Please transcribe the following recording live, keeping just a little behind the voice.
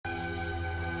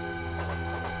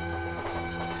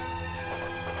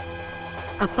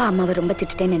அப்பா அம்மாவை ரொம்ப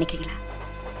திட்டுட்டேன்னு நினைக்கிறீங்களா?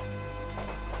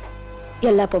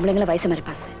 எல்லா பொம்பளைங்களும் வயசு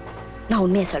மறைப்பாங்க சார். நான்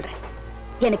உண்மையா சொல்றேன்.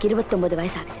 எனக்கு 29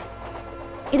 வயசு ஆகுது.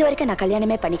 இது வரைக்கும் நான்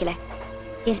கல்யாணமே பண்ணிக்கல.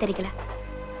 ஏன் தெரியல?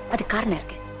 அது காரணம்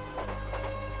இருக்கு.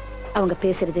 அவங்க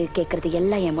பேசுறது கேட்கறது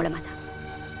எல்லாம் என் மூலமா தான்.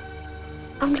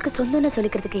 அவங்களுக்கு சொந்தம்னு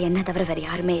சொல்லிக்கிறதுக்கு என்ன தவிர வேற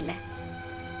யாருமே இல்லை.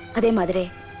 அதே மாதிரி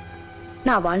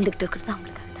நான் வாழ்ந்துகிட்டு இருக்கிறது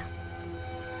அவங்களுக்காக தான்.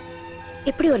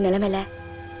 இப்படி ஒரு நிலைமையில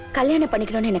கல்யாணம்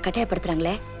பண்ணிக்கணும்னு என்ன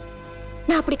கட்டாயப்படுத்துறாங்களே,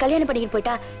 நான் அப்படி கல்யாணம் பண்ணிக்கிட்டு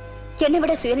போயிட்டா என்னை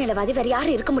விட சுயநிலைவாதி வேற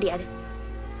யாரும் இருக்க முடியாது.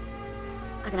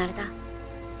 அதனாலதான்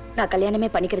நான் கல்யாணமே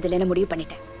பண்ணிக்கிறது இல்லைன்னு முடிவு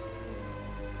பண்ணிட்டேன்.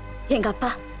 எங்க அப்பா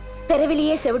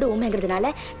பிறவிலேயே செவிடு ஊமைங்கிறதுனால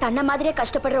தன்னை மாதிரியே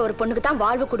கஷ்டப்படுற ஒரு பொண்ணுக்கு தான்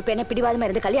வாழ்வு கொடுப்பேன்னு பிடிவாதமா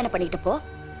இருந்து கல்யாணம் பண்ணிக்கிட்டப்போ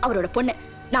அவரோட பொண்ணு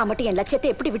நான் மட்டும் என்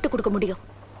லட்சியத்தை எப்படி விட்டு கொடுக்க முடியும்?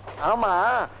 ஆமா,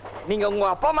 நீங்க உங்க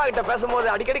அப்பா அம்மா கிட்ட பேசும்போது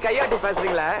அடிக்கடி கையாட்டி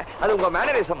பேசுறீங்களே, அது உங்க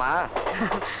மேனரிசமா?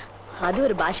 அது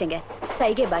ஒரு பாஷைங்க,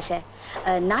 சைகை பாஷை.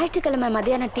 ஞாயிற்றுக்கிழமை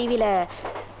மத்தியானம் டிவில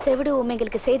செவிடு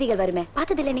ஊமைகளுக்கு செய்திகள் வருமே,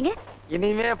 பார்த்ததில்லை நீங்க?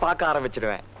 இனிமே பார்க்க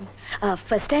ஆரம்பிச்சிடுவேன்.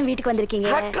 ஃபர்ஸ்ட் டைம் வீட்டுக்கு வந்திருக்கீங்க.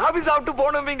 காபி சாப்பிட்டு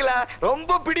போகணும்பீங்களா?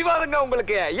 ரொம்ப பிடிவாதங்க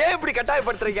உங்களுக்கு. ஏன் இப்படி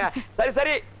கட்டாயப்படுத்துறீங்க? சரி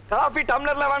சரி, காபி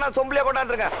டம்ளர்ல வேணா சொம்புலயே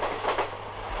கொண்டாந்துருங்க.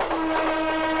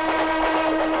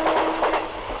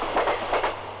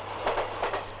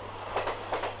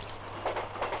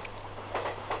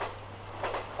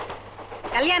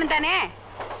 கல்யாணம் தானே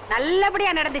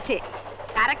நல்லபடியா நடந்துச்சு.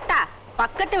 கரெக்டா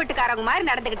பக்கத்து வீட்டுக்காரங்க மாதிரி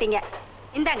நடந்துக்கிட்டீங்க.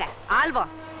 இந்தாங்க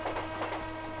ஆல்பம்.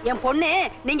 என் பொண்ணு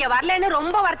நீங்க வரலன்னு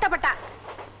ரொம்ப வருத்தப்பட்டா.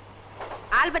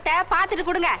 ஆல்பத்தை பார்த்துட்டு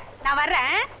கொடுங்க, நான்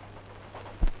வர்றேன்.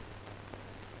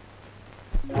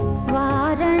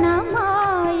 வாரணமாயிரம்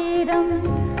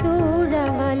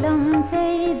சூழவலம்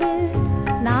செய்து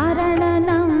நாரண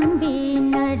நம்பி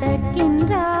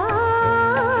நடக்கின்றார்.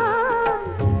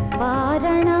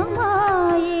 வாரணமாயிரம்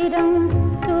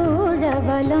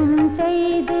சூழவலம்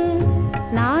செய்து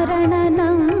நாரண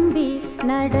நம்பி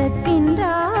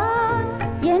நடக்கின்றார்.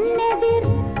 என்னெதிர்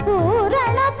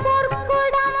பூரண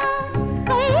பொற்குடம்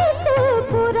வைத்து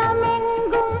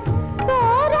புறமெங்கும்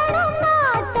தோரணம்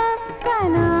நாட்ட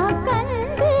கனா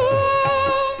கண்டே.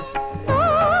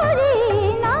 தோழி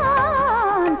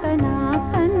நான் கனா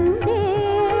கண்டே.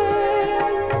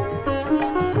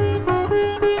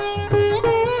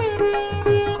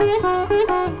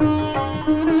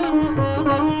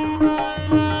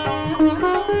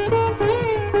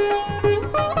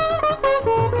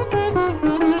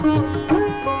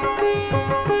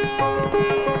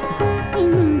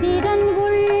 இந்திரன்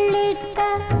உள்ளிட்ட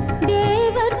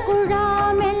தேவர்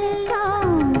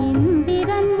குழாமெல்லாம்,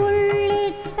 இந்திரன்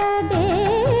உள்ளிட்ட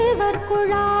தேவர்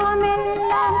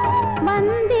குழாமெல்லாம்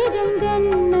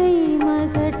வந்திருந்தென்னை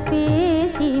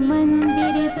மகட்பேசி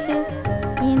மந்திரித்து.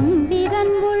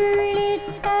 இந்திரன்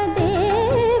உள்ளிட்ட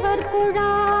தேவர்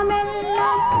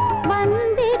குழாமெல்லாம்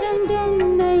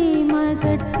வந்திருந்தென்னை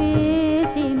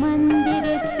மகட்பேசி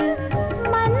மந்திரித்து.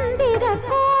 மந்திர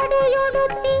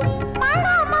கோடியுடுத்தி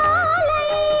மணமாலை,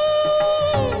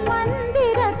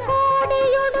 மந்திர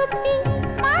கோடியுடுத்தி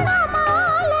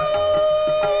மணமாலை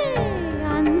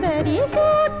அந்தரி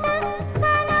சூட்ட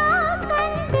கனா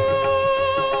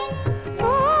கண்டேன்.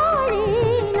 கோழி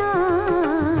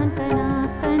நான் கனா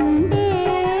கண்டேன்.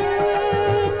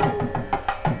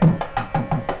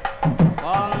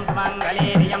 ஓம்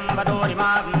மங்களேரியம்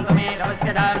வதோரிமாம் துமே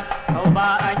தவஸ்யதார்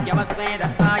சௌபாக்யமஸ்மே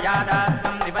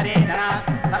தத்தாயாதாத்மம் விபரேதனா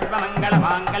சர்வமங்கள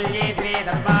மாங்கல்யே திவே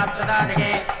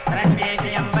தர்மாத்ரதாதகே சரண்யே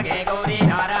திரியம்பகே கௌரி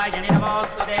நாராயணி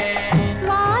நமோஸ்துதே.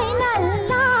 வாய்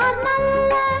நல்லார்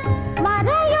நல்ல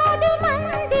மறையோதி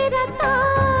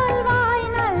மந்திரத்தால், வாய்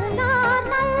நல்லார்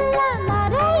நல்ல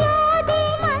மறையோதி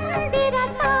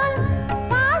மந்திரத்தால்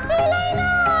பாசிலை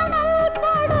நாணல்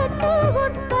படுத்து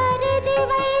உட்பருதி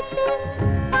வைத்து.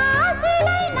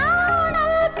 பாசிலை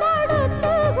நாணல்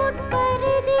படுத்து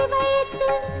உட்பருதி வைத்து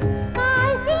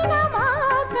காய்ச்சினமா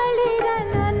களிர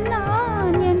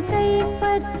நன்னான் என்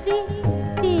கைப்பற்றி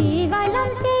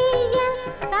தீவலம் செய்ய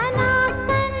கனா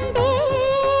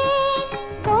கண்டேன்.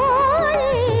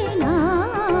 கோழி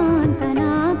நான்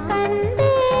கனா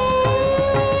கண்டேன்.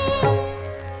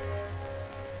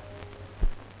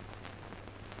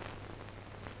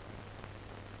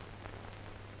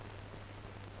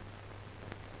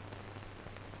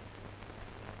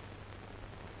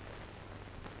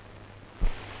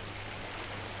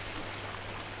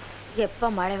 எப்ப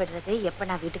மழை விடுறது, எப்ப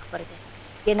நான் வீட்டுக்கு போறது?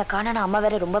 என்ன காண அம்மா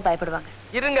வேற ரொம்ப பயப்படுவாங்க.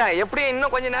 இருங்க, எப்படியும்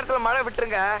இன்னும் கொஞ்ச நேரத்துல மழை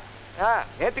விட்டுருங்க.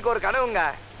 நேத்துக்கு ஒரு கனவுங்க.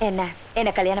 என்ன என்ன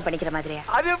கல்யாணம் பண்ணிக்கிற மாதிரியா?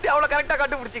 அது எப்படி அவ்வளவு கரெக்டா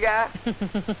கண்டுபிடிச்சிக்க?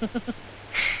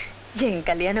 என்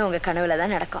கல்யாணம் உங்க கனவுல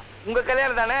தான் நடக்கும். உங்க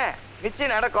கல்யாணம் தானே,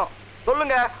 நிச்சயம் நடக்கும்.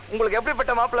 சொல்லுங்க, உங்களுக்கு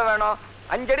எப்படிப்பட்ட மாப்பிள்ளை வேணும்?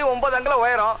 5 அடி 9 அங்குலம்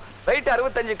உயரம், வெயிட்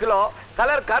 65 கிலோ,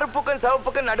 கலர் கருப்புக்கும்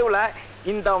சிவப்புக்கும் நடுவுல,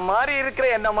 இந்த மாதிரி இருக்கிற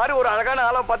என்ன மாதிரி ஒரு அழகான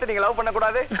ஆளை பார்த்து நீங்க லவ் பண்ண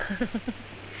கூடாது?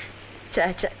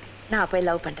 நான் போய்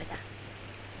லவ் பண்றதா?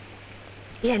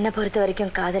 என்னை பொறுத்த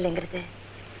வரைக்கும் காதல்ங்கிறது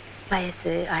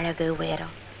வயசு, அழகு,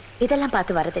 உயரம் இதெல்லாம்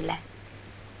பார்த்து வரதில்லை.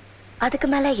 அதுக்கு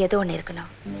மேல ஏதோ ஒண்ணு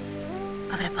இருக்கணும்.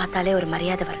 அவரை பார்த்தாலே ஒரு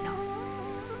மரியாதை வரணும்.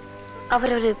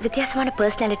 அவர் ஒரு வித்தியாசமான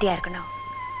பர்சனாலிட்டியா இருக்கணும்.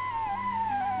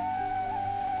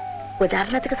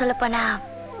 உதாரணத்துக்கு சொல்லப்போனா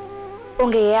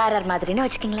உங்க ARR மாதிரின்னு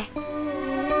வச்சுக்கீங்களேன்.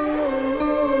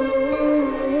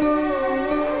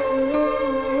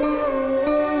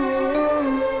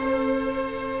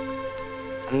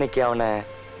 அன்னைக்கு அவனை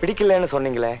பிடிக்கலன்னு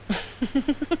சொன்னீங்களே.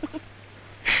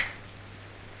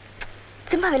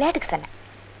 சும்மா விளையாட்டுக்கு சொன்னேன்.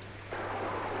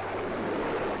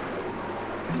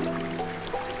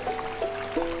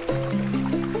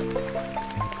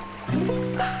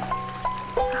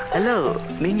 ஹலோ,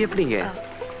 நீங்க எப்படிங்க?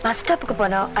 பஸ் ஸ்டாப்புக்கு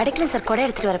போனோம். அடிக்கல சார் கொடை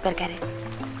எடுத்துட்டு வரப்ப இருக்காரு.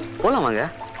 போலாம் வாங்க.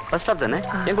 பஸ் ஸ்டாப் தானே,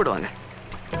 என் கூட வாங்க.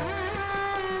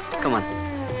 கமான்.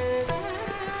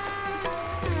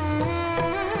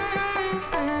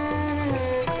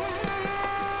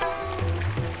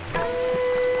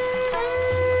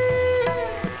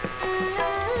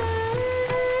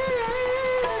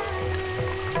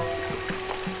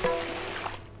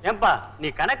 ஏன்பா நீ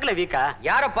கணக்குல வீக்கா?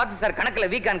 யார பார்த்து சார் கணக்குல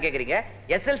வீக்கான்னு கேக்குறீங்க?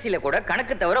 SLC-ல கூட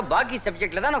கணக்கு தவிர பாக்கி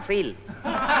சப்ஜெக்ட்ல தான் நான் ஃபெயில்.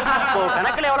 இப்போ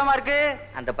கணக்குல எவ்வளவு மார்க்கு?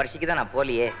 அந்த பரீட்சைக்கு தான் நான்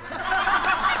போலியே.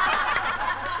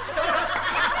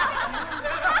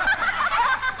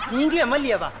 நீங்க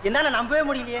எம்எல்ஏவா? என்னால நம்பவே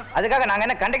முடியலையே. அதுக்காக நாங்க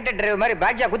என்ன கண்டக்டர் டிரைவர் மாதிரி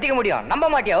பேட்ஜா குத்திக்க முடியும்? நம்ப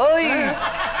மாட்டியா? ஓய்,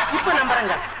 இப்ப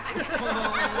நம்புறேங்க.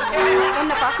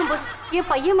 என்ன பார்க்கும்போது என்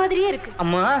பையன் மாதிரியே இருக்கு.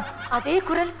 அம்மா, அதே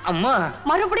குரல். அம்மா,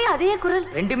 மறுபடியும் அதே குரல்.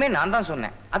 ரெண்டுமே நான் தான்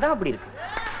சொன்னேன். அதான் அப்படி இருக்கு.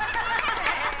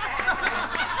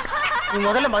 நீ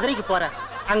முதல்ல மதுரைக்கு போற.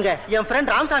 அங்க என்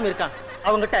ஃப்ரெண்ட் ராமசாமி இருக்கான்.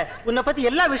 அவங்கிட்ட உன்னை பத்தி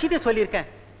எல்லா விஷயத்தையும் சொல்லியிருக்கேன்.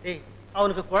 ஏய்,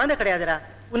 அவனுக்கு குழந்தை கிடையாதுடா.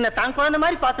 உன்னை தான் குழந்தை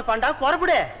மாதிரி பார்த்து பாண்டா.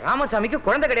 புறப்படு. ராமசாமிக்கு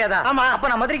குழந்தை கிடையாதா? ஆமா. அப்ப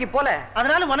நான் மதுரைக்கு போல.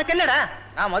 அதனால உனக்கு என்னடா?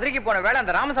 நான் மதுரைக்கு போன வேலை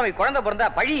அந்த ராமசாமி குழந்தை பிறந்தா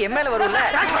பழி என் மேல வரும்ல.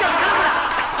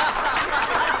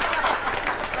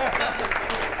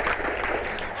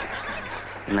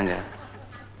 என்னங்க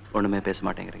ஒண்ணுமே பேச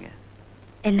மாட்டேங்கிறீங்க?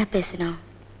 என்ன பேசணும்?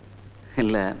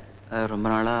 இல்ல, ரொம்ப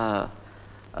நாளா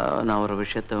நான் ஒரு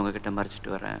விஷயத்தை உங்ககிட்ட மறைச்சிட்டு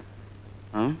வரேன்.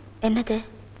 என்னது?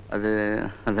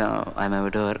 அதான் ஐம் a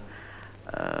widower.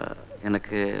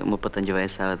 எனக்கு 35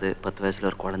 வயசாகுது. 10 வயசுல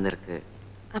ஒரு குழந்தை இருக்கு.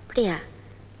 அப்படியா?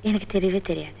 எனக்கு தெரியவே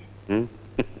தெரியாது.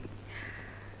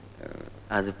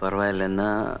 அது பரவாயில்லைன்னா,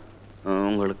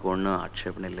 உங்களுக்கு ஒன்றும்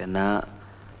ஆட்சேபம் இல்லைன்னா,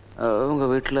 உங்க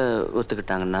வீட்டில்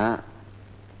ஒத்துக்கிட்டாங்கன்னா,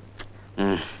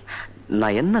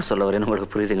 நான் என்ன சொல்ல வரேன்னு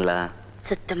உங்களுக்கு புரியுதுங்களா?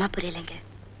 சுத்தமா புரியலைங்க.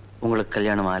 உங்களுக்கு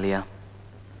கல்யாணம் ஆலியா?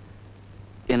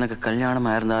 எனக்கு கல்யாணம்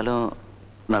ஆயிருந்தாலும்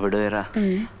நான் விடுவேரா?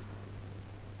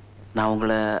 நான்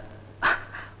உங்களை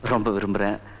ரொம்ப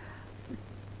விரும்புகிறேன்.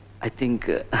 ஐ திங்க்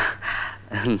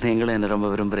நீங்களும் என்ன ரொம்ப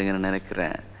விரும்புறீங்கன்னு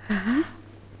நினைக்கிறேன்.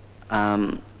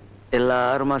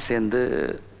 எல்லாருமா சேர்ந்து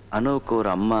அனுவுக்கு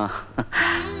ஒரு அம்மா,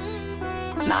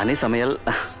 நானே சமையல்.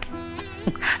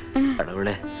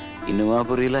 கடவுளே, இன்னுமா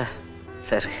புரியல?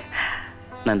 சரி,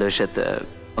 நான் இந்த விஷயத்தை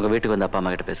உங்க வீட்டுக்கு வந்து அப்பா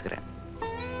அம்மா கிட்ட பேசுகிறேன்.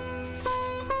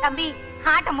 தம்பி,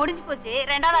 ஆட்டம் முடிஞ்சு போச்சு.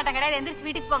 ரெண்டாவது ஆட்டம் கிடையாது. எந்திரிச்சு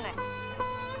வீட்டுக்கு போங்க.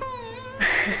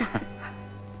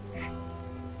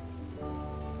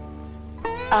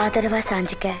 ஆதரவா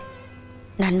சாஞ்சிக்க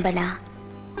நண்பனா,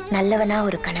 நல்லவனா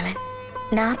ஒரு கணவன்,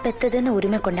 நான் பெத்ததுன்னு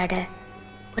உரிமை கொண்டாட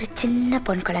ஒரு சின்ன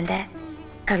பொன் குழந்தை,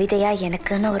 கவிதையா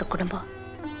எனக்குன்னு ஒரு குடும்பம்.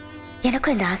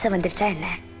 எனக்கும் இந்த ஆசை வந்துருச்சா என்ன?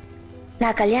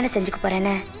 நான் கல்யாணம் செஞ்சுக்க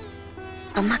போறேன்னு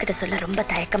அம்மா கிட்ட சொல்ல ரொம்ப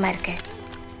தயக்கமா இருக்கு.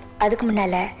 அதுக்கு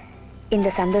முன்னால இந்த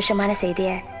சந்தோஷமான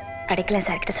செய்தியை அடைக்கலம்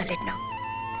சார் கிட்ட சொல்லிடணும்.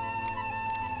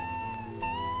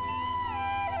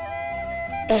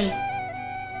 ஏய்,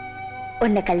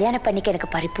 உன்னை கல்யாணம் பண்ணிக்க எனக்கு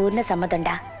பரிபூர்ண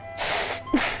சம்மதம்டா.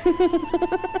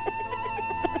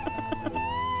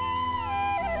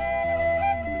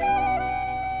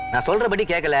 நான் சொல்றபடி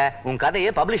கேட்கல, உன் கதையே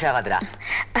பப்ளிஷ் ஆகாதுடா.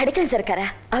 அடிக்கல் சர்க்காரா,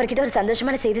 அவர்கிட்ட ஒரு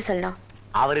சந்தோஷமான செய்தி சொல்லணும்.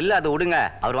 அவர் இல்ல, அதை விடுங்க.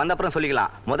 அவர் வந்த அப்புறம்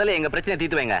சொல்லிக்கலாம். முதல்ல எங்க பிரச்சனை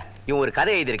தீர்த்து வைங்க. இவன் ஒரு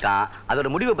கதை எழுதியிருக்கான். அதோட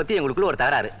முடிவை பத்தி எங்களுக்குள்ள ஒரு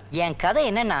தகராறு. என் கதை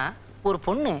என்னன்னா, ஒரு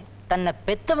பொண்ணு தன்னை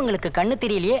பெத்தவங்களுக்கு கண்ணு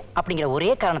தெரியலையே அப்படிங்கிற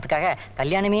ஒரே காரணத்துக்காக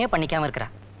கல்யாணமே பண்ணிக்காம இருக்கிறா.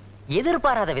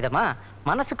 எதிர்பாராத விதமா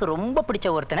மனசுக்கு ரொம்ப பிடிச்ச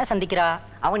ஒருத்தனை சந்திக்கிறா.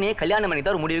 அவனே கல்யாணம்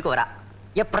பண்ணிட்டு ஒரு முடிவுக்கு வரா.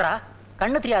 எப்பரா?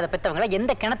 கண்ணு தெரியாத பெத்தவங்களை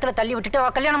எந்த கிணத்துல தள்ளி விட்டுட்டு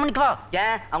அவ கல்யாணம் பண்ணிக்குவா?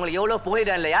 ஏன், அவங்களுக்கு எவ்வளவு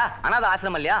புகலிடம் இல்லையா? அனாதை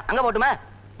ஆசிரமம் இல்லையா? அங்க போட்டுமே.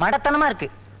 மடத்தனமா இருக்கு.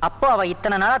 அப்போ அவ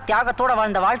இத்தனை நாளா தியாகத்தோட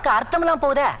வாழ்ந்த வாழ்க்கை அர்த்தம் எல்லாம்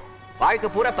போகுதே. வாழ்க்கை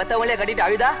பூரா பெத்தவங்களே கட்டிட்டு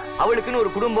அழுதா அவளுக்குன்னு ஒரு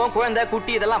குடும்பம், குழந்தை,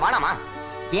 குட்டி இதெல்லாம் வேணாமா?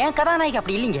 ஏன் கதாநாயகி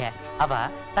அப்படி இல்லைங்க. அவ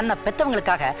தன்னை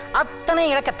பெத்தவங்களுக்காக அத்தனை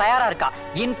இழக்க தயாரா இருக்கா,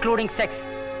 இன்க்ளூடிங் செக்ஸ்.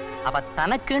 அவ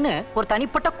தனக்குன்னு ஒரு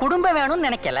தனிப்பட்ட குடும்பம் வேணும்னு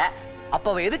நினைக்கல. அப்ப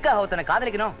அவ எதுக்காக அவத்தனை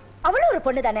காதலிக்கணும்? அவளும் ஒரு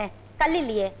பொண்ணு தானே, கல்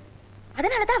இல்லையே.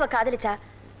 அதனாலதான் அவ காதலிச்சா.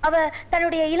 அவ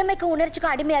தன்னுடைய இளமைக்கும்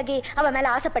உணர்ச்சிக்கும் அடிமையாகி அவ மேல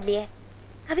ஆசைப்படலையே.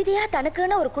 கவிதையா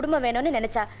தனக்குன்னு ஒரு குடும்பம் வேணும்னு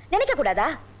நினைக்க கூடாதா?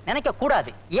 நினைக்க கூடாது.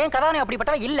 ஏன் கதாநாயகி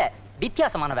அப்படிப்பட்டவ இல்ல,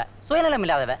 வித்தியாசமானவ, சுயநலம்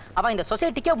இல்லாதவ. அவ இந்த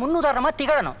சொசைட்டிக்கே முன்னுதாரணமா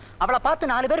திகழணும். அவளை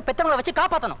பார்த்து 4 பேர் பெத்தவங்களை வச்சு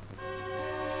காப்பாத்தணும்.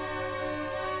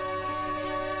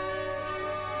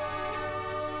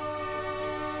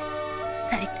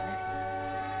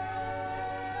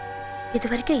 இது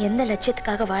வரைக்கும் எந்த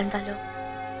லட்சியத்துக்காக வாழ்ந்தாலோ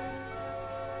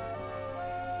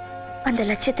அந்த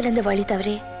லட்சியத்திலிருந்து வழி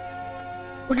தவறி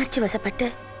உணர்ச்சி வசப்பட்டு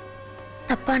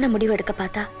தப்பான முடிவு எடுக்க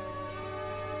பார்த்தா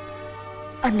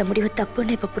அந்த முடிவு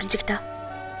தப்புன்னு இப்ப புரிஞ்சுக்கிட்டா.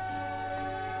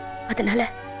 அதனால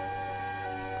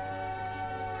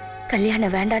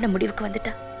கல்யாணம் வேண்டான முடிவுக்கு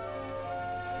வந்துட்டா.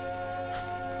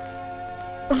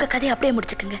 உங்க கதையை அப்படியே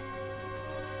முடிச்சுக்குங்க.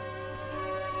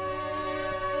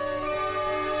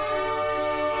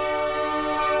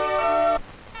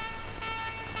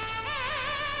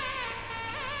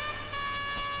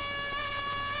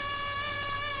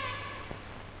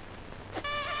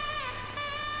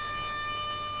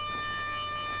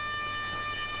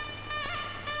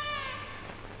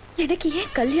 எனக்கு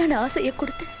ஏன் கல்யாண ஆசையை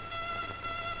கொடுத்து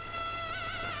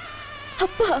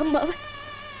அப்பா அம்மாவை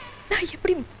நான்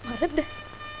எப்படி மறந்தேன்?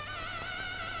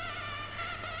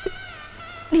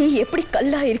 நீ எப்படி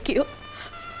கல்லா இருக்கியோ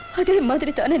அதே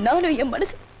மாதிரி தானே நானும் என்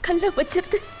மனசு கல்லா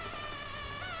வச்சிருந்த.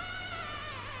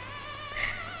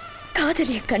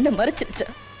 காதலிய கண்ணை மறைச்சிருச்சா?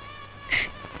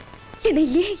 என்னை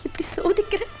ஏன் இப்படி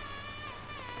சோதிக்கிற?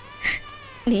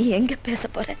 நீ எங்க பேச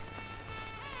போற?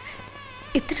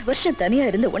 இத்தனை வருஷம் தனியா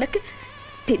இருந்த உனக்கு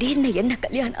திடீர்னு என்ன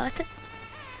கல்யாண ஆசை?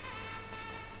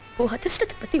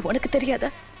 அதிர்ஷ்டத்தை பத்தி உனக்கு தெரியாதா?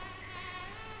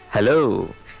 ஹலோ,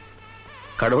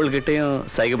 கடவுள்கிட்டையும்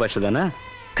சைக பாஷை தானே?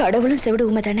 கடவுளும் செவிடு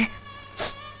உண்மை தானே?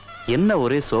 என்ன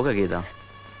ஒரே சோக கீதம்.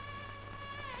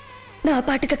 நான்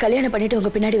பாட்டுக்கு கல்யாணம் பண்ணிட்டு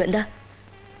உங்க பின்னாடி வந்தா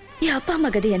என் அப்பா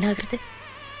அம்மா கதை என்ன ஆகுறது?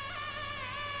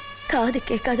 காது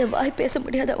கேட்காத வாய் பேச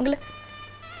முடியாத அவங்கள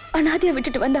அனாதையா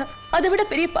விட்டுட்டு வந்தா அதை விட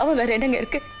பெரிய பாவம் வேற என்னங்க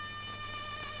இருக்கு?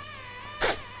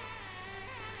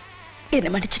 என்ன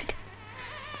மன்னிச்சிருங்க,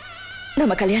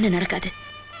 நம்ம கல்யாணம் நடக்காது.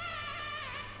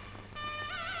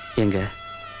 எங்க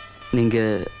நீங்க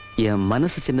என்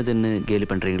மனசு சின்னதுன்னு கேலி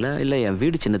பண்றீங்களா இல்ல என்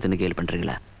வீடு சின்னதுன்னு கேலி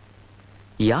பண்றீங்களா?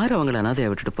 யார் அவங்கள அனாதையா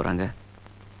விட்டுட்டு போறாங்க?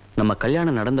 நம்ம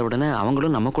கல்யாணம் நடந்த உடனே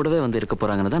அவங்களும் நம்ம கூடவே வந்து இருக்க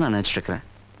போறாங்கன்னு தான் நான் நினைச்சிட்டு இருக்கிறேன்.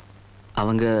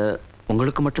 அவங்க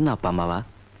உங்களுக்கு மட்டும்தான் அப்பா அம்மாவா?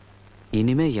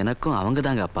 இனிமே எனக்கும் அவங்க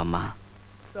தாங்க அப்பா அம்மா.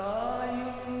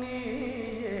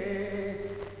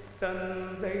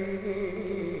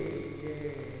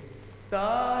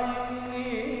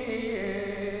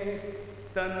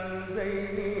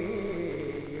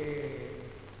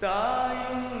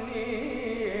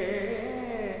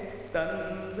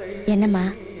 என்னம்மா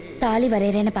தாலி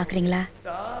வரையறேன்னு பாக்குறீங்களா?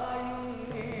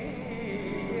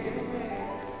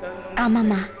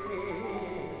 ஆமாம்மா,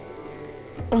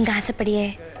 உங்க ஆசைப்படியே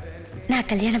நான்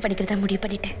கல்யாணம் பண்ணிக்கிறதா முடிவு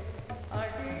பண்ணிட்டேன்.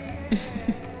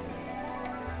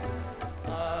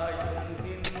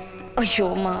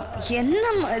 ஐயோம்மா,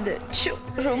 என்னம்மா இது?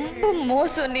 ரொம்ப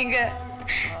மோசம் நீங்க.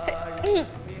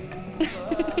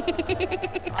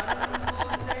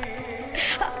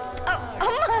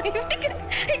 அம்மா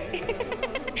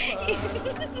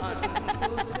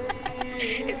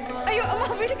ஐயோ அம்மா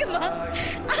விடுங்கம்மா.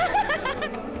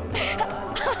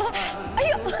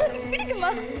 ஐயோ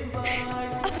விடுங்கம்மா.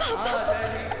 அப்பா அப்பா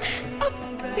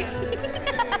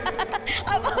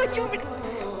அப்பா ஐயோ விடு.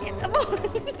 அப்பா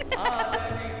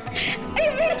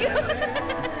ஐயோ விடுங்க.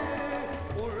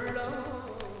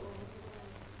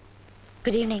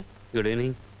 Good evening. Good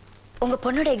evening. உங்க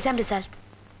பொண்ணோட எக்ஸாம் ரிசல்ட்.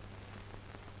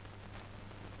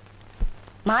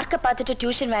 மார்க்க பார்த்துட்டு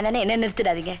டியூஷன் வேணான்னு என்ன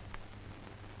நிறுத்திடாதீங்க.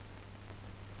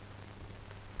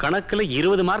 கணக்குல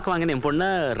 20 மார்க் வாங்கின என் பொண்ண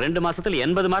 2 மாசத்துல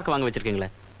 80 மார்க் வாங்க வச்சிருக்கீங்களே.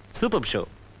 Super show.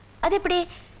 அது எப்படி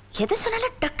எது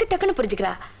சொன்னாலும் டக்கு டக்குன்னு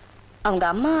புரிஞ்சுக்கிறா? அவங்க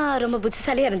அம்மா ரொம்ப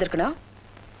புத்திசாலியா இருந்திருக்கணும்.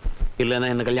 இல்லன்னா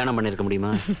என்ன கல்யாணம் பண்ணிருக்க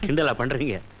முடியுமா? கிண்டலா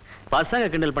பண்றீங்க?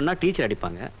 பசங்க கிண்டல் பண்ணா டீச்சர்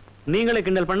அடிப்பாங்க, நீங்களே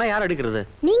கிண்டல் பண்ணா யார் அடிக்கிறது?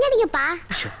 நீங்க அடிங்கப்பா.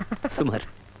 சுமார்.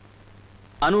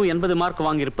 அனு 80 மார்க்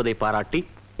வாங்கி இருப்பதை பாராட்டி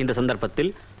இந்த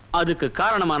சந்தர்ப்பத்தில் அதுக்கு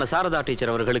காரணமான சாரதா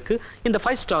டீச்சர் அவர்களுக்கு இந்த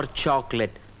 5 ஸ்டார்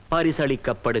சாக்லேட்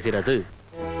பரிசளிக்கப்படுகிறது.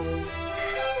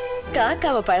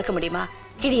 காக்காவை பழக்க முடியுமா?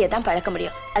 கிளியை தான் பழக்க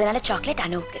முடியும். அதனால சாக்லேட்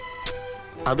அனுவுக்கு.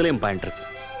 அதுலயும் பாயிண்ட் இருக்கு.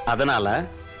 அதனால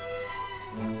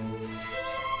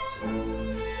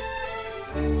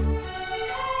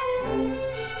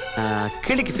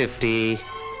கிளிக்கு 50,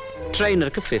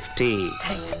 ட்ரெயினருக்கு 50.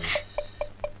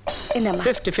 என்னம்மா?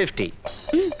 50-50.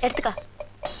 எடுத்துக்கா.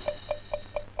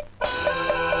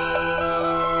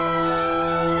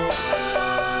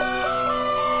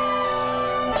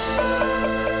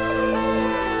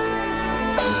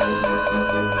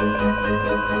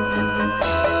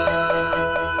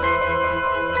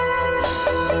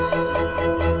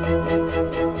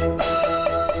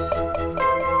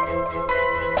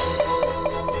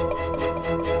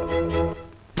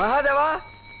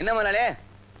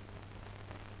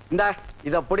 இந்த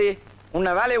இத அப்படி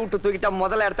உன்னை வேலையை விட்டு தூக்கிட்டா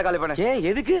முதல்ல இடத்த காலி பண்ண. ஏன்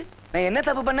எதுக்கு? நான் என்ன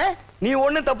தப்பு பண்ண? நீ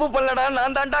ஒண்ணும் தப்பு பண்ணலடா.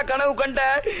 நான் தாண்டா கனவு கண்ட.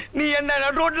 நீ என்ன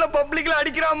நடு ரோட்ல பப்ளிக்ல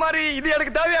அடிக்கிற மாதிரி. இது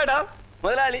எனக்கு தேவையாடா?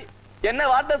 முதலாளி என்ன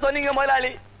வார்த்தை சொன்னீங்க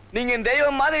முதலாளி? நீங்க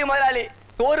தெய்வம் மாதிரி முதலாளி.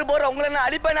 சோறு போற உங்களை நான்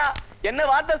அடிப்பேனா? என்ன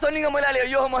வார்த்தை சொன்னீங்க முதலாளி?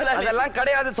 ஐயோ முதலாளி. அதெல்லாம்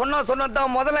கிடையாது.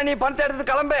 சொன்னதான். முதல்ல நீ பணத்தை எடுத்து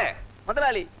கிளம்பு.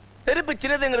 முதலாளி செருப்பு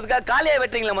சின்னதுங்கிறதுக்காக காலியா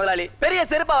வெட்டுறீங்களா முதலாளி? பெரிய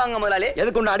செருப்பா வாங்க முதலாளி.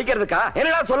 எதுக்கு ஒண்ணு அடிக்கிறதுக்கா?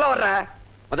 என்னடா சொல்ல வர்ற?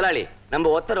 முதலாளி நம்ம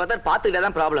ஒருத்தர் பார்த்துக்கிட்டே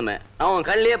தான் ப்ராப்ளம். நான் உன்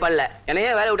கண்ணிலேயே பல்ல.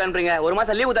 என்னையே வேலை விட்டு அனுப்புறீங்க. ஒரு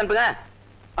மாசம் லீவ் விட்டு அனுப்புங்க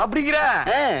அப்படிங்கிற.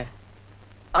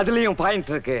 அதுலயும்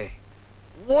பாயிண்ட் இருக்கு.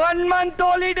 1 month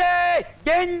holiday.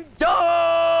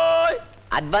 Enjoy.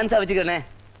 அட்வான்ஸா வச்சுக்கிறேன்.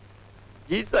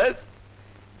 ஜீசஸ்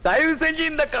தயவு செஞ்சு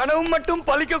இந்த கனவு மட்டும்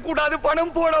பலிக்க கூடாது.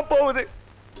 பணம் போட போகுது.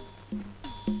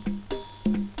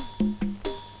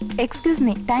 எக்ஸ்கியூஸ்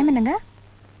மீ, டைம் என்னங்க?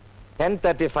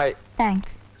 10:35.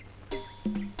 தேங்க்ஸ்.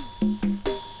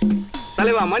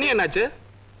 தலைவா மணி என்னாச்சு?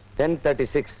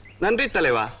 10:36. நன்றி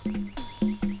தலைவா.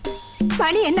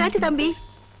 மணி என்னாச்சு தம்பி?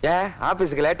 ஏன்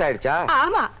ஆபீஸ்க்கு லேட் ஆயிடுச்சா?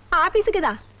 ஆமா, ஆபீஸ்க்கு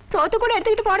தான். சோத்து கூட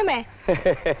எடுத்துக்கிட்டு போணுமே.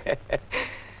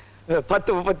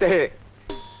 10:37.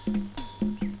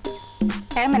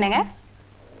 டைம் என்னங்க?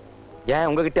 ஏன்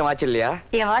உங்ககிட்ட வாட்ச் இல்லையா?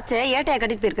 என் வாட்ச் ஏட்டையா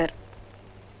கட்டிட்டு போயிருக்காரு.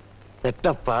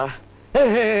 செட்டப்பா.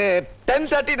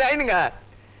 10:39ங்க.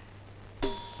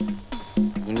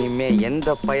 இனிமே எந்த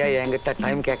பைய என்கிட்ட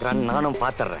டைம் கேக்குறான்னு நானும்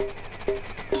பாத்துறேன்.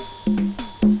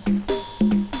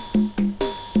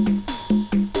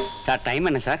 சார் டைம்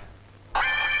என்ன சார்?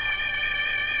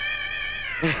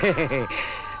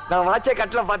 நான் வாட்சை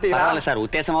கட்டல பாத்தீங்களா? பரவாயில்ல சார்,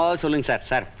 உத்தேசமாவது சொல்லுங்க சார்.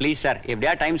 சார் ப்ளீஸ் சார்,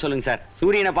 எப்படியா டைம் சொல்லுங்க சார்.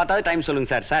 சூரியனை பார்த்தாவது டைம் சொல்லுங்க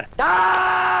சார். சார்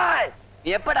நீ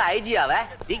எப்படா ஐஜி ஆவ?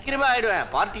 சீக்கிரமா ஆயிடுவேன்.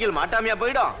 பார்ட்டிகள் மாட்டாமையா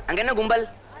போயிடும். அங்க என்ன கும்பல்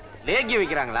லேகி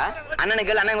வைக்கிறாங்களா?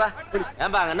 அண்ணனுக்கு அண்ணன் வா.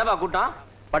 ஏன்பா அங்க என்னப்பா கூட்டம்?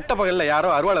 பட்ட பகல்ல யாரோ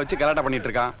அருவாளை வச்சு கலாட்டா பண்ணிட்டு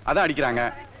இருக்கான். அதான் அடிக்கிறாங்க.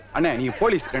 அண்ணே நீங்க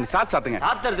போலீஸ் 2 சாத்து சாத்துங்க.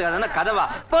 சாத்துறதுக்கு அதான கதவா?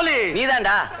 போலீஸ்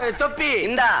நீதான்டா. தொப்பி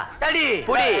இந்தா தடி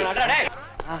புடி.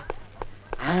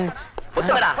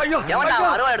 ஒத்துடா. ஐயோ எவன்டா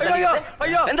அருவாளை எடுத்து?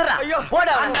 ஐயோ எந்திரா. ஐயோ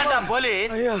போடா. வேண்டாம்டா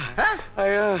போலீஸ். ஐயோ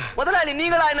ஐயோ முதலாளி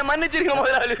நீங்களா என்ன மன்னிச்சிருங்க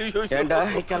முதலாளி. ஏண்டா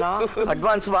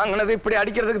அட்வான்ஸ் வாங்குனது இப்படி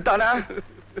அடிக்கிறதுக்கு தானா?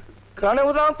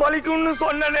 கனவுதான் பலிக்கும்னு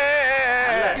சொன்னனே.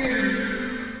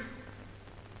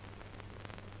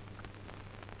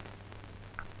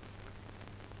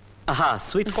 ஆஹா,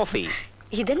 ஸ்வீட் காஃபி.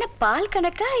 இது என்ன பால்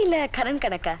கணக்கா இல்ல கரண்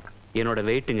கணக்கா? என்னோட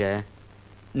வெயிட்டுங்க.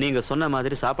 நீங்க சொன்ன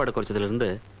மாதிரி சாப்பாடு குறைச்சதுல இருந்து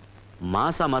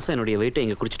மாசம் என்னுடைய வெயிட்டை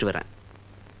இங்க குடிச்சிட்டு வரேன்.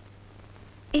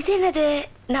 இது என்னது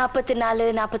 44,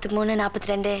 43,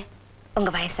 42? உங்க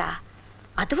வயசா?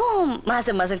 அதுவும்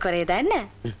மாசம் குறையுதா என்ன?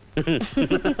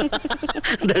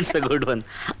 That's a good one.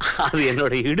 அது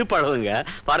என்னோட இடுப்பளவுங்க.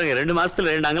 பாருங்க 2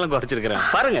 மாசத்துல 2 அங்குலம் குறைச்சிருக்கிறேன்.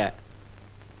 பாருங்க.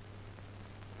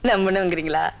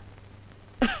 நம்பணுங்கிறீங்களா?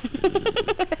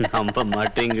 நம்ப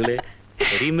மாட்டீங்களே.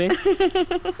 தெரியுமே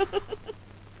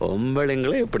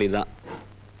பொம்பளைங்களே இப்படிதான்.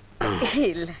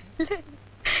 இல்ல இல்ல.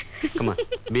 Come on,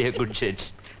 be a good judge.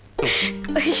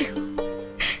 ஐயோ.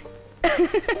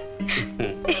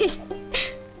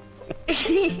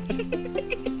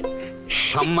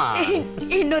 அம்மா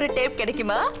இன்னொரு டேப்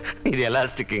கிடைக்குமா? இது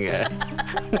எலாஸ்டிக்குங்க.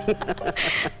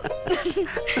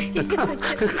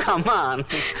 Come on.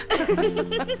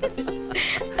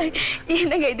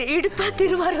 என்னங்க இது, இடுப்பா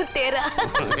திருவாரூர் தேரா?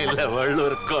 இல்ல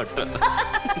வள்ளூர் கோட்டை.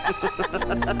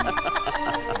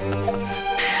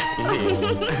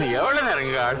 எவ்வளவு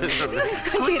நேரங்க ஆடு சொல்லு.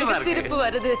 சிரிப்பு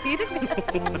வருது.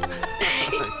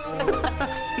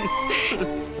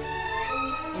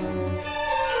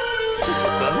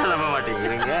 சொன்னா நம்ப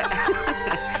மாட்டேங்கிறீங்க.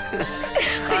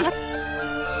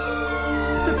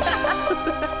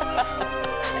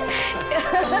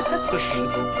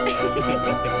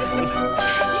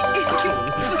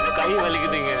 கை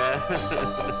வலிக்குதுங்க.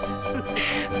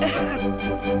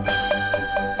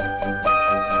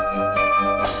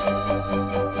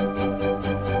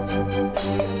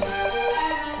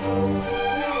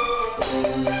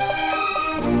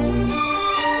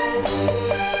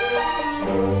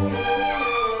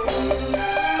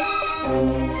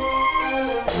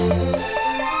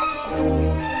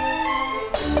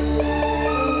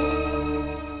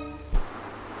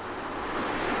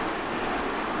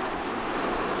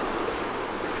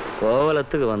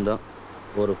 கோவலத்துக்கு வந்தோம்.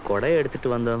 ஒரு கொடை எடுத்துட்டு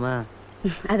வந்தோமா?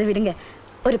 அதை விடுங்க.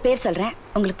 ஒரு பேர் சொல்றேன்,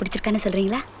 உங்களுக்கு பிடிச்சிருக்கான்னு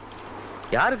சொல்றீங்களா?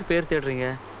 யாருக்கு பேர் தேடுறீங்க?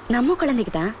 நம்ம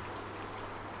குழந்தைக்கு தான்.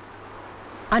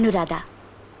 அனுராதா.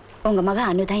 உங்க மக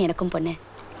அனு தான் எனக்கும் பொண்ணு.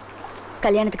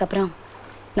 கல்யாணத்துக்கு அப்புறம்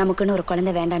நமக்குன்னு ஒரு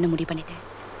குழந்தை வேண்டான்னு முடிவு பண்ணிட்டேன்.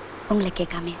 உங்களை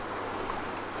கேட்காம.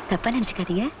 தப்பா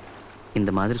நினைச்சுக்காதீங்க.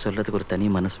 இந்த மாதிரி சொல்றதுக்கு ஒரு தனி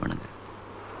மனசு பண்ணுங்க.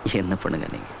 என்ன பண்ணுங்க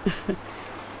நீங்க?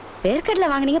 வேர்க்கடலை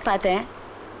வாங்குனீங்க பார்த்தேன்.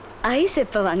 ஐஸ்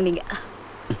எப்ப வாங்குனீங்க?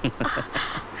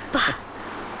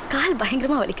 கால்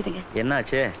பயங்கரமா வலிக்குதுங்க.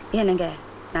 என்னாச்சு? என்னங்க,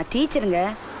 நான் டீச்சருங்க.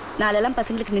 நாளெல்லாம்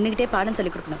பசங்களுக்கு நின்னுகிட்டே பாடம்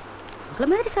சொல்லி கொடுக்கணும். உங்கள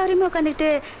மாதிரி சாரியமா உட்காந்துக்கிட்டு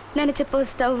நினைச்சப்போ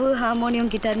ஸ்டவ், ஹார்மோனியம்,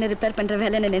 கிட்டார்னு ரிப்பேர் பண்ற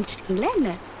வேலை நினைச்சிருக்கீங்களா என்ன?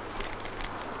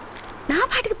 நான்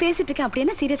பாட்டுக்கு பேசிட்டு இருக்கேன். அப்படி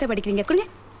என்ன சீரியஸா படிக்கிறீங்க? கொடுங்க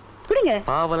கொடுங்க.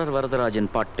 பாவலர்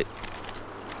வரதராஜன் பாட்டு.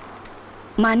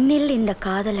 மண்ணில் இந்த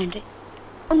காதல் என்று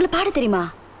உங்களுக்கு பாட தெரியுமா?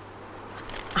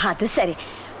 அது சரி.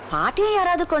 பாட்டையும்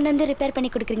யாராவது கொண்டு வந்து ரிப்பேர் பண்ணி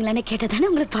கொடுக்குறீங்களான்னு கேட்டதானே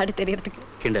உங்களுக்கு பாட தெரியறதுக்கு.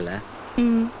 கிண்டல.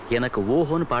 எனக்கு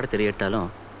ஓஹோன்னு பாட தெரியட்டாலும்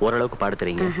ஓரளவுக்கு பாட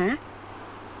தெரியுங்க.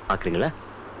 பாக்குறீங்களா?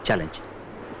 சேலஞ்ச்.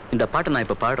 இந்த பாட்டை நான்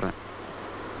இப்ப பாடுறேன்.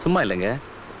 சும்மா இல்லைங்க,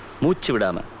 மூச்சு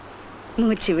விடாம.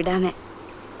 மூச்சு விடாம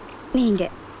நீங்க.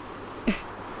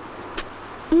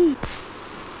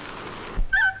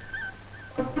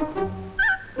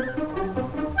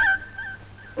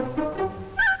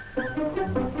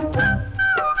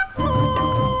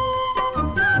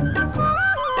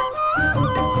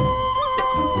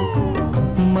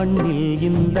 மண்ணில்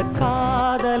இந்த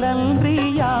காதலன்றி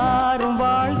யாரும்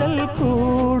வாழ்தல்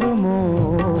கூடுமோ?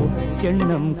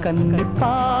 எண்ணம் கன்னி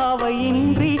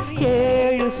பாவையின்றி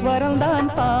 7 ஸ்வரம்தான்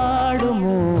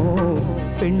பாடுமோ?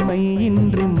 பெண்மை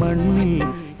இன்றி மண்ணில்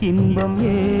இன்பம்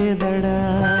ஏதடா?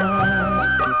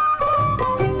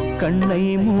 கண்ணை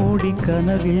மூடி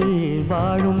கனவில்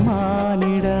வாழும்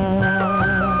மானிடா.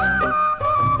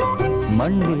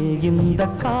 மண்ணில் இந்த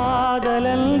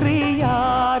காதலன்றி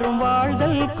யாரும்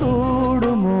வாழ்தல்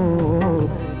கூடுமோ?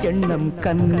 எண்ணம்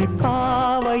கன்னி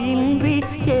பாவையின்றி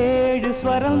 7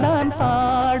 ஸ்வரம்தான்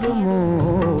பாடுமோ?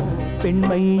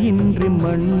 பெண்மை இன்றி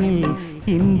மண்ணில்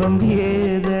இன்பம்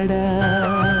ஏதடா?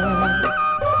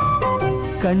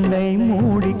 கண்ணை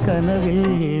மூடி கனவில்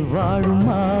வாழும்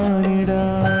மானிடா.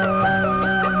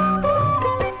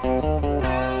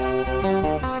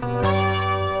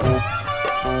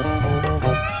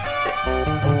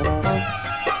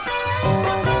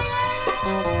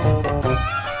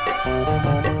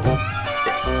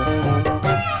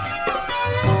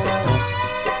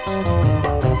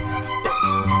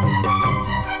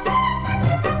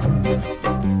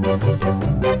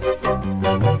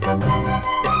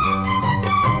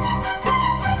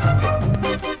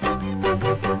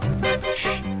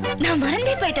 நான்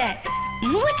மறந்தே போயிட்டேன்.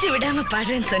 மூச்சு விடாம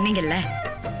பாடுறேன்னு சொன்னீங்கல்ல.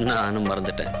 நானும்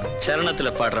மறந்துட்டேன். சரணத்துல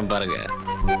பாடுறேன் பாருங்க.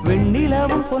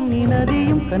 வெண்ணிலவும் பொன்னி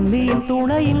நதியும் கன்னியின்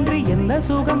துணையின்றி என்ன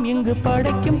சுகம் இங்கு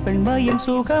படைக்கும்? பெண்மையின்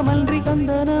சுகமன்றி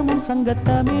சந்தனமும்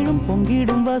சங்கத்தமிழும்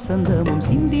பொங்கிடும் வசந்தமும்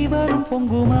சிந்தி வரும்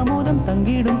பொங்கும் அமுதம்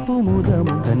தங்கிடும்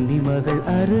பூமுதமும். கன்னி மகள்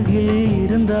அருகில்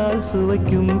இருந்தால்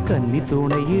சுவைக்கும், கன்னி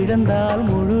துணை இழந்தால்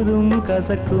முழுதும்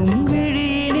கசக்கும்.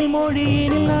 விழியினில்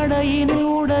மொழியினில் நடையினில்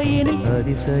உடையினில்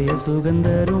அதிசய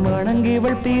சுகந்தரும்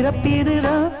அணங்கிவள்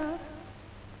பிறப்பிதுதான்.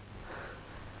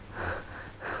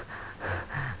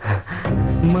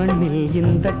 மண்ணில்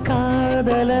இந்த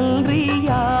காதலன்றி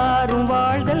யாரும்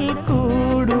வாழ்தல்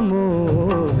கூடுமோ?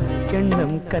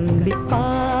 எண்ணம் கன்னி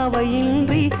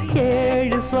பாவையின்றி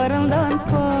 7 ஸ்வரம்தான்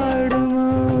பாடுமோ?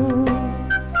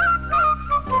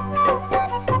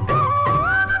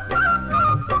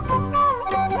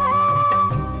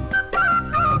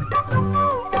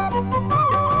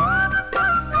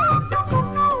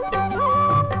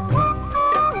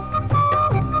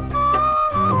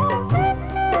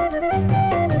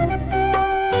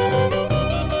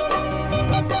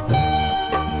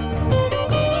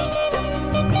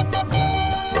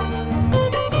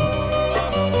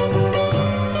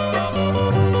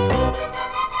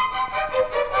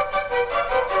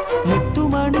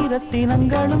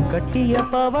 ரத்தினங்களும் கட்டிய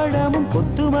பவழமும்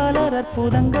கொத்து மலர்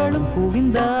அற்புதங்களும்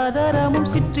குவிந்தாதரமும்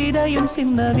சிற்றிடையும்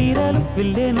சின்ன வீரலும்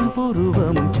வில்லேனும்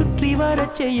புருவமும் சுற்றி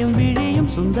வரச் செய்யும் விழியும்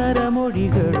சுந்தர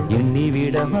மொழிகளும்.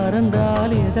 எண்ணிவிட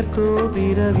மறந்தால் எதற்கோ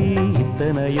பிறவி,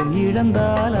 இத்தனையும்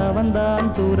இழந்தால்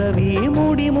அவன்தான் துறவி.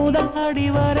 மூடி முதல்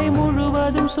அடிவரை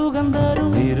முழுவதும்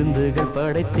சுகந்தரும் விருந்துகள்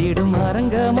படைத்திடும்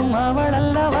அரங்கமும் அவள்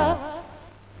அல்லவா?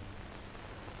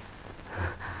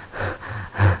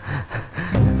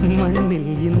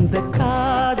 மண்ணில் இந்த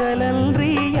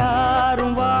காதலன்றி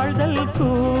யாரும் வாழ்தல்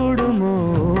கூடுமோ?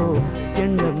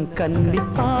 எண்ணம் கன்னி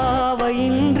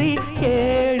பாவையின்றி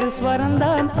 7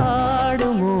 ஸ்வரம்தான்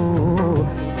பாடுமோ?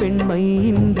 பெண்மை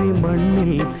இன்றி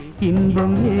மண்ணில்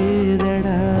இன்பம்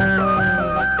ஏதடா?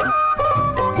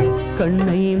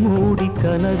 கண்ணை மூடி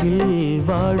கனவில்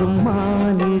வாழும்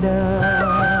மானிடா.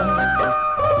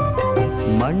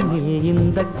 மண்ணில்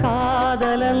இந்த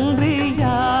காதலன்றி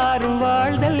யாரும்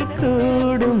வாழ்தல்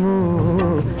கூடுமோ?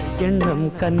 எண்ணம்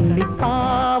கன்னி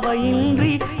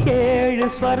பாவையின்றி 7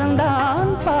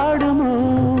 ஸ்வரம்தான் பாடுமோ?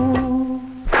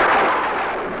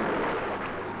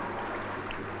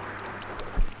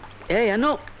 ஏய்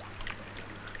அனு,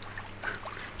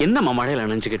 என்னம்மா மழையில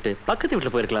நினைச்சுக்கிட்டு பக்கத்து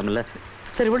வீட்டுல போயிருக்கலாம்ல.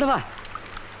 சரி விடவா.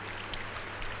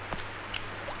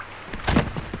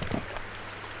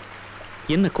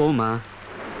 என்ன கோமா?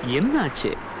 என்ன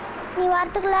ஆச்சு? நீ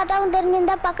வரத்துக்கு லேட்டாகவும்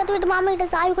தெரிஞ்சிருந்தா பக்கத்து வீட்டு மாமா கிட்ட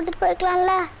சாவி கொடுத்துட்டு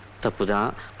போயிருக்கலாம்ல.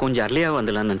 தப்புதான். கொஞ்சம் அர்லியா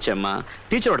வந்துடலாம்னு நினைச்சேம்மா.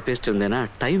 டீச்சரோட பேசிட்டு இருந்தேன்னா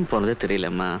டைம் போனதே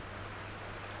தெரியலம்மா.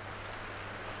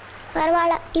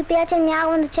 பரவாயில்ல, இப்பயாச்சும்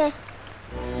ஞாபகம் வந்துச்சே.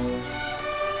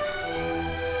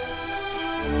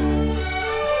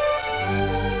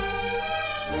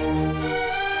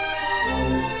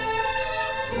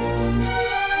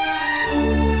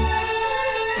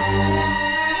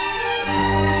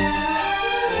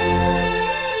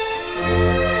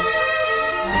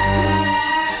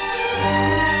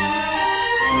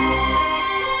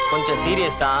 கொஞ்சம்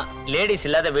சீரியஸ் தான். லேடிஸ்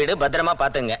இல்லாத வீடு, பத்திரமா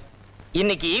பாத்துங்க.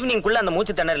 இன்னைக்கு ஈவினிங்குள்ள அந்த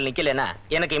மூச்சு திணறல் நிக்கலனா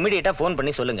எனக்கு இமிடியேட்டா போன்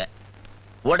பண்ணி சொல்லுங்க.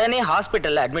 உடனே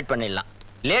ஹாஸ்பிடல்ல அட்மிட் பண்ணிடலாம்.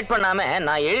 லேட் பண்ணாம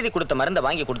நான் எழுதி கொடுத்த மருந்தை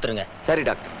வாங்கி கொடுத்துருங்க. சரி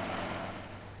டாக்டர்.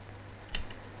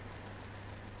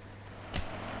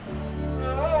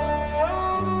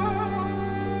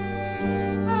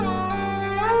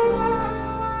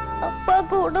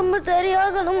 அப்பாவுக்கு உடம்பு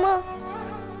சரியாகணுமா?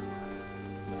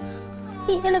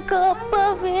 எனக்கு அப்பா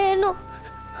வேணும்.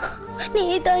 நீ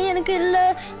தான் எனக்கு இல்ல,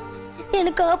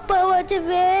 எனக்கு அப்பாவாச்சு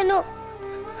வேணும்.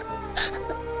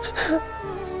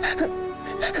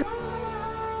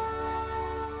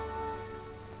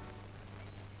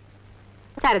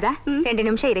 சாரதா, 2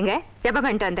 நிமிஷம் இருங்க, ஜெபம்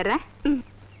பண்ணிட்டு வந்துடுறேன்.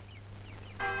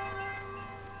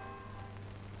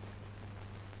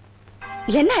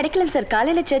 என்ன அடிக்கலாம் சார்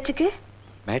காலையில சர்ச்சுக்கு?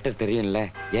 மேட்டர் தெரியும்ல,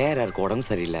 ஏஆர்ஆருக்கு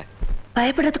உடம்பு சரியில்லை.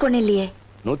 பயப்படுறதுக்கு ஒண்ணு இல்லையே.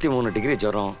 103 டிகிரி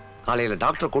ஜுரம். காலையில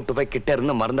டாக்டர் கூட்டு போய் கிட்ட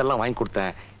இருந்து மருந்தெல்லாம் வாங்கி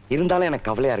கொடுத்தேன். இருந்தாலும் எனக்கு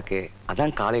கவலையா இருக்கு.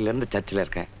 அதான் காலையில இருந்து சர்ச்சில்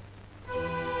இருக்கேன்.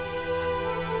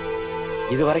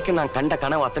 இது வரைக்கும் நான் கண்ட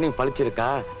கனவு அத்தனையும் பழிச்சிருக்கா?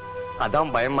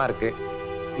 அதான் பயமா இருக்கு.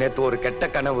 நேத்து ஒரு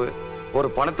கெட்ட கனவு, ஒரு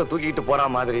பணத்தை தூக்கிட்டு போற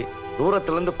மாதிரி.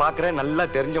 தூரத்துல இருந்து பாக்குறேன், நல்லா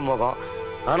தெரிஞ்ச முகம்.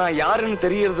 ஆனா யாருன்னு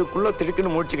தெரியறதுக்குள்ள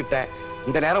திடுக்குன்னு முடிச்சுக்கிட்டேன்.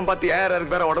 இந்த நேரம் பார்த்து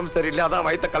ஏஆர்ஆருக்கு வேற உடம்பு சரியில்லை. அதான்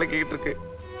வயித்தை கலக்கிக்கிட்டு இருக்கு.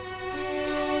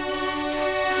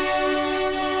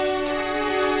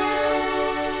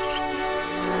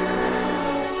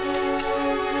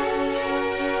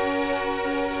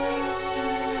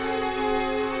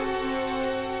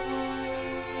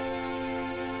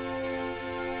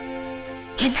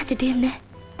 என்ன திடீர்னு?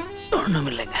 ஒண்ணும்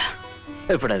இல்லைங்க,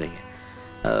 பயப்படாதீங்க.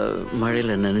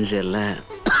 மழையில நனைஞ்ச எல்லாம்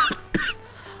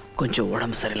கொஞ்சம்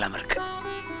உடம்பு சரியில்லாம இருக்கு.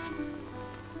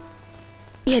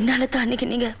 என்னால தான்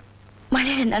அன்னைக்கு நீங்க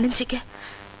மழையில நனைஞ்சிக்க.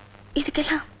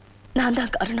 இதுக்கெல்லாம் நான்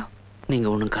தான் காரணம். நீங்க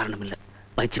ஒண்ணும் காரணம் இல்ல.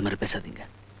 பயிற்சி மாதிரி பேசாதீங்க.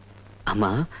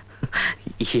 அம்மா,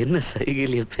 என்ன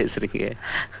சைகையில பேசுறீங்க?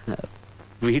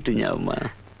 வீட்டு ஞாபகமா?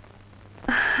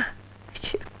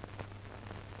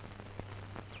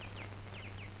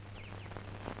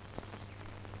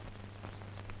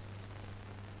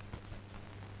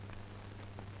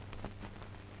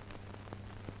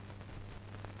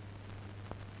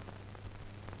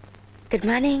 Good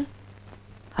morning.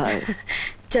 ஹாய்.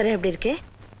 ஜுரம் எப்படி இருக்கு?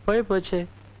 போச்சு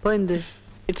போயிருந்து.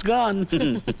 இட்ஸ் கான்.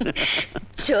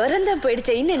 ஜுரம் தான்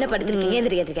போயிடுச்சு. இன்னும் என்ன படுத்துருக்கீங்க?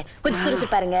 எந்திரிக்க கொஞ்சம்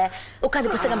சுறுசுறுப்பாருங்க.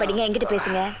 உட்காந்து புஸ்தகம் படிங்க, என்கிட்ட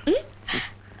பேசுங்க.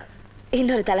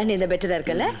 இன்னொரு தலை இந்த பெட்டரா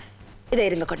இருக்குல்ல? இதை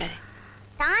இருங்க கொண்டாரு.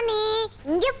 தானி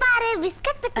இங்க பாரு,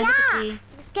 பிஸ்கட் பத்தியா?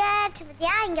 பிஸ்கட்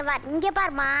பத்தியா? இங்க பாரு, இங்க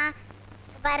பாருமா.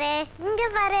 பாரு, இங்க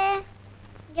பாரு,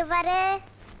 இங்க பாரு.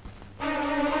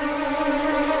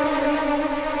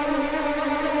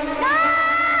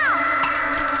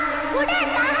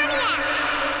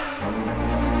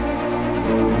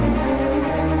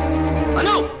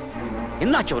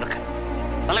 என்னாச்சு உனக்கு?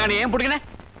 தலகாணி ஏன் போடுங்க?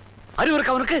 அறிவு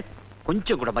இருக்கு அவனுக்கு?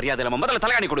 கொஞ்சம் கூட மரியாதை இல்லாம முதல்ல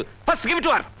தலகாணி கொடு. First give it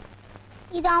to her.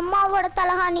 இது அம்மாவோட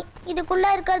தலகாணி. இதுக்குள்ள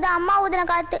இருக்கிறது அம்மா ஊதுன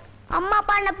காத்து. அம்மா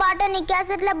பாடின பாட்டை நீ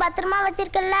கேசட்ல பத்திரமா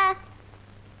வச்சிருக்கல,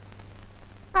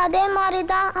 அதே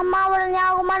மாதிரிதான் அம்மாவோட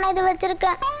ஞாபகமா நான் இது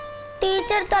வச்சிருக்கேன்.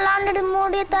 டீச்சர் தலாண்டு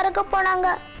மூடி திறக்க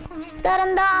போனாங்க.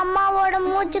 திறந்தா அம்மாவோட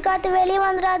மூச்சு காத்து வெளியே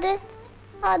வந்துடாது,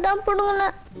 அதான்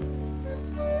புடுங்கினேன்.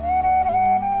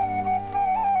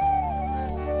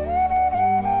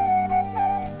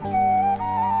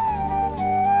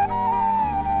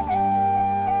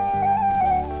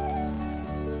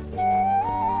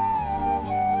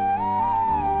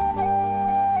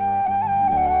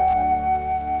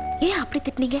 ஏன் அப்படி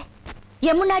திட்டினீங்க?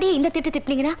 என் முன்னாடியே இந்த திட்டு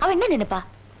திட்டினீங்கன்னா அவன் என்ன நினைப்பா?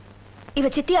 இவ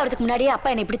சித்தி ஆகிறதுக்கு முன்னாடியே அப்பா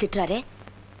என்ன இப்படி திட்டுறாரு.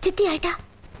 சித்தி ஆயிட்டா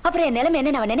அப்புறம் என் நிலைமை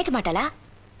என்ன அவன் நினைக்க மாட்டாளா?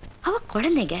 அவ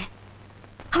குழந்தைங்க,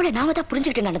 அவளை நாம தான்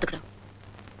புரிஞ்சுக்கிட்டு நடந்துக்கணும்.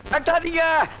 கட்டாதீங்க,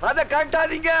 அத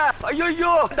கட்டாதீங்க.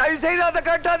 ஐயோ, தயவு செய்து அத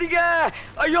கட்டாதீங்க.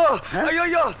 ஐயோ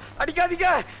ஐயோ, அடிக்காதீங்க.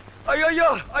 ஐயோ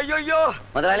ஐயோ.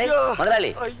 முதலாளி,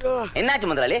 முதலாளி,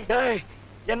 என்னாச்சு முதலாளி?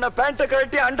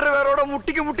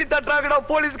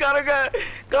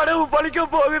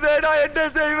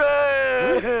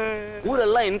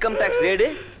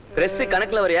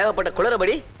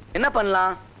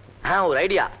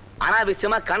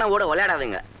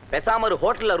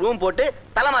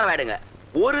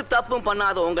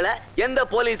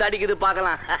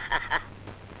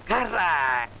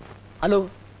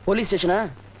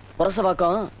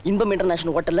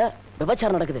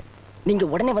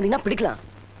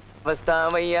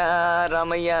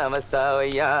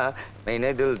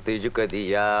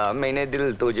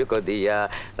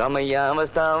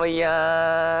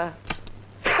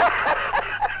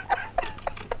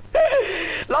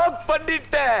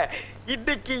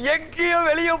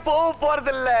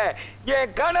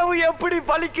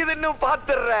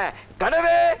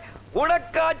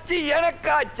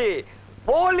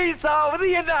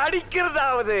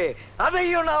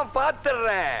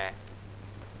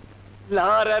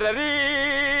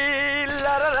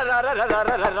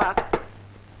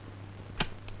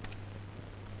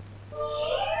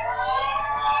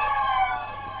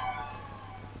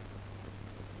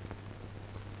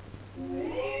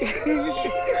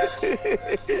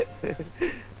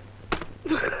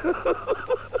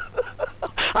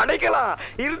 அடைக்கலாம்,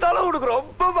 இருந்தாலும் உனக்கு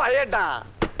ரொம்ப பயடா.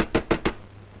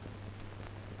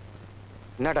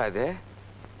 என்னடா இது?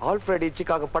 ஆல்ஃபிரட்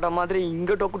இச்சிக்காக படம் மாதிரி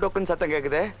இங்க டொக்கு டொக்குன்னு சத்தம்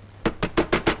கேக்குது.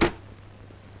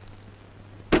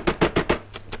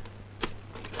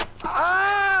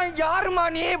 யாருமா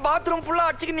நீ பாத்ரூம் ஃபுல்லா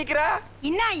அடிச்சுக்கு நிக்கிற?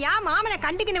 இன்னையா மாமனை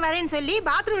கண்டுக்கின்னு வரேன்னு சொல்லி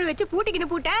பாத்ரூம்ல வச்சு பூட்டிக்கின்னு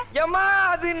பூட்ட? ஏம்மா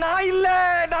அது நான் இல்ல,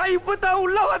 நான் இப்பதான்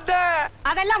உள்ள வந்தேன்.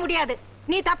 அதெல்லாம் முடியாது,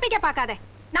 நீ தப்பிக்க பாக்காத.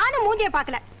 நானும் மூஞ்சிய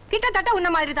பாக்கல, கிட்டத்தட்ட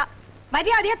உன்ன மாதிரிதான்.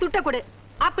 மரியாதையா துட்ட கொடு,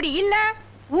 அப்படி இல்ல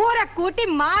ஊரை கூட்டி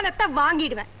மானத்தை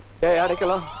வாங்கிடுவேன். ஏய்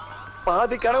அடைக்கலாம்,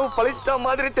 பாதி கனவு பழிச்சிட்ட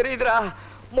மாதிரி தெரியுதுடா.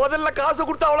 முதல்ல காசு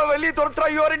கொடுத்து அவளை வெளியே துரத்துறா.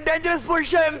 You are in dangerous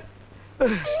position.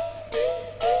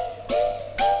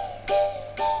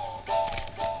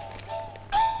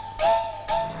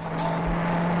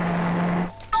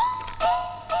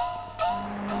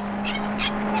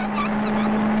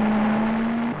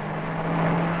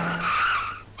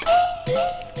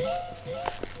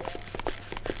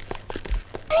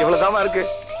 இவ்வளவுதாமா இருக்கு.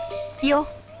 யோ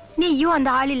நீயும் அந்த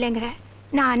ஆள் இல்லைங்கிற,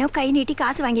 நானும் கை நீட்டி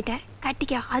காசு வாங்கிட்டேன்,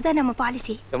 கட்டிக்க. அதான் நம்ம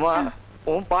பாலிசி.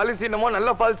 உன் பாலிசி என்னமோ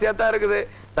நல்ல பாலிசியா தான் இருக்குது.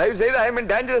 தயவு செய்து ஐ மீன்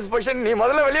டேஞ்சரஸ் பொசிஷன், நீ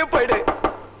முதல்ல வெளியே போயிடு.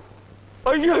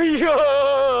 ஐயோ ஐயோ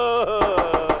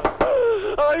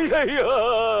ஐயோ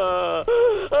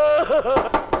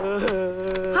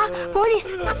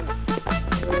போலீஸ்.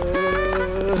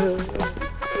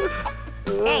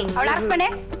 ஏய் அவளை அரெஸ்ட் பண்ணு.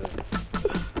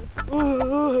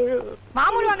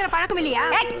 மாமூல் வாங்குற பழக்கம் இல்லையா?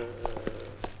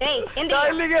 ஏய்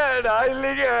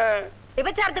இல்லைங்க.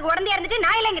 விபச்சாரத்துக்கு உடனே இருந்துட்டு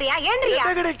நான் இல்லங்கறியா? ஏந்திரியா?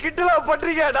 என்னங்கடி கிட்டல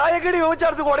பண்றீங்க? நான் எங்கடி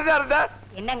விபச்சாரத்துக்கு உடனே இருந்தேன்?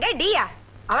 என்னங்க டியா?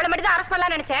 அவளை மட்டும் தான் அரெஸ்ட்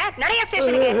பண்ணலாம்னு நினைச்சேன். நடைய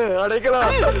ஸ்டேஷனுக்கு.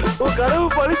 அடைக்கலாம், உன் கனவு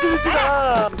பழிச்சிடுச்சுடா.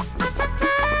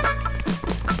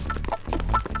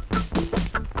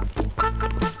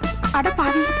 அட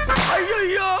பாவி.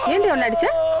 ஐயோ ஏண்டி அவளை அடிச்ச?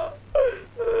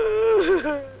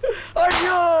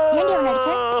 ஐயோ ஏண்டி அவளை அடிச்ச?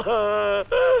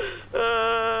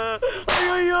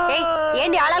 ஐயோ ஏய்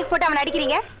ஏண்டி ஆளால் போட்டு அவனை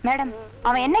அடிக்கிறீங்க? மேடம்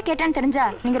அவன் என்ன கேட்டான்னு தெரிஞ்சா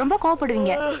நீங்க ரொம்ப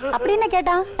கோவப்படுவீங்க. அப்படி என்ன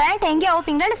கேட்டான்? பேண்ட் எங்கேயா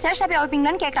ஓப்பீங்களா இல்ல ஸ்டேஷன் போய்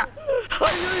ஓப்பீங்களான்னு கேட்கறான்.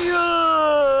 ஐயோ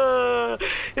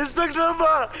இன்ஸ்பெக்டர்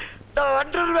அம்மா, நான்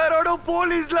அண்டர்வேரோட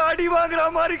போலீஸ்ல அடி வாங்குற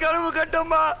மாதிரி கனவு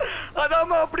கட்டம்மா.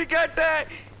 அதாம்மா அப்படி கேட்டேன்.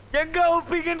 எங்க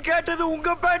ஒப்பீங்கன்னு கேட்டது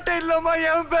உங்க பேட்டை இல்லம்மா,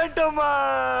 என் பேட்டம்மா.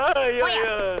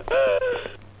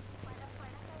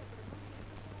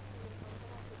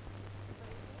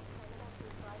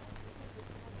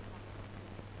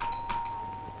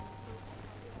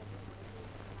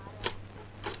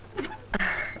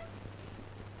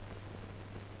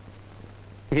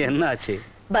 என்ன ஆச்சு?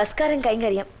 பஸ்காரன்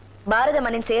கைங்கரியம், பாரத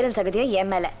மண்ணின் சேரன் சகதியும்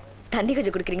என் மேல. தண்ணி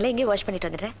கொஞ்சம் குடுக்குறீங்களா? எங்கேயும் வாஷ் பண்ணிட்டு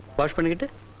வந்துடுறேன். வாஷ் பண்ணிக்கிட்டு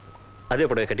அதே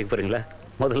புடவை கட்டிக்கு போறீங்களா?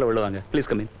 முதல்ல உள்ள வாங்க,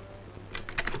 ப்ளீஸ் கம் இன்.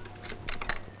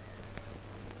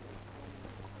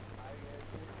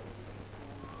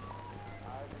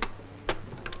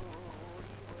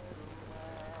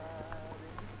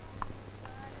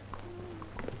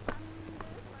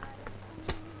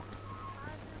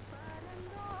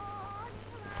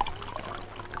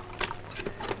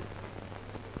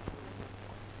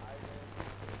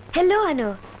 ஹலோ அனு,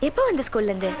 எப்போ வந்த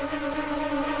ஸ்கூல்ல இருந்து?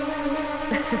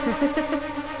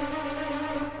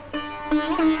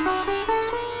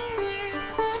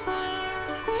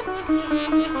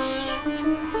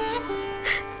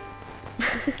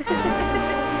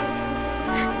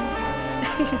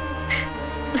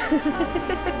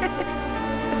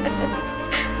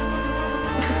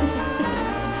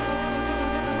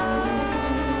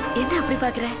 என்ன அப்படி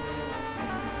பாக்குற?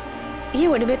 ஏன்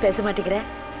ஒண்ணுமே பேச மாட்டேங்கிற?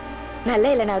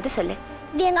 நல்ல இல்லைனாவது சொல்லு.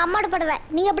 இது எங்க அம்மாட்ட படுற,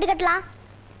 நீங்க எப்படி கட்டலாம்?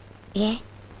 ஏன்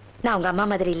நான் உங்க அம்மா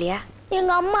மாதிரி இல்லையா?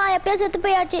 எங்க அம்மா எப்பயோ செத்து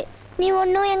போயாச்சு. நீ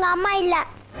ஒன்னும் எங்க அம்மா இல்ல.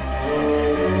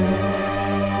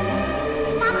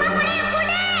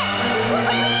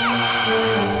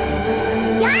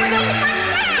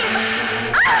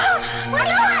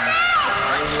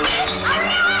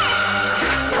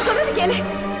 கேளு.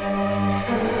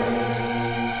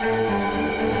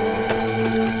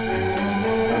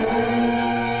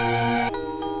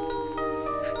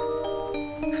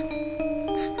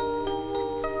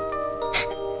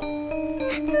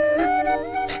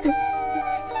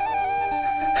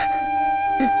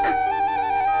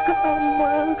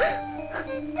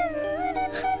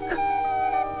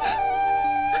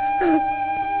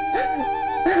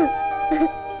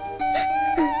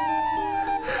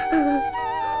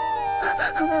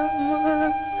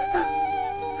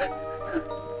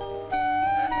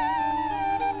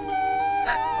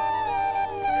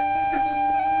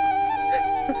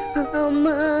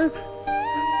 அம்மா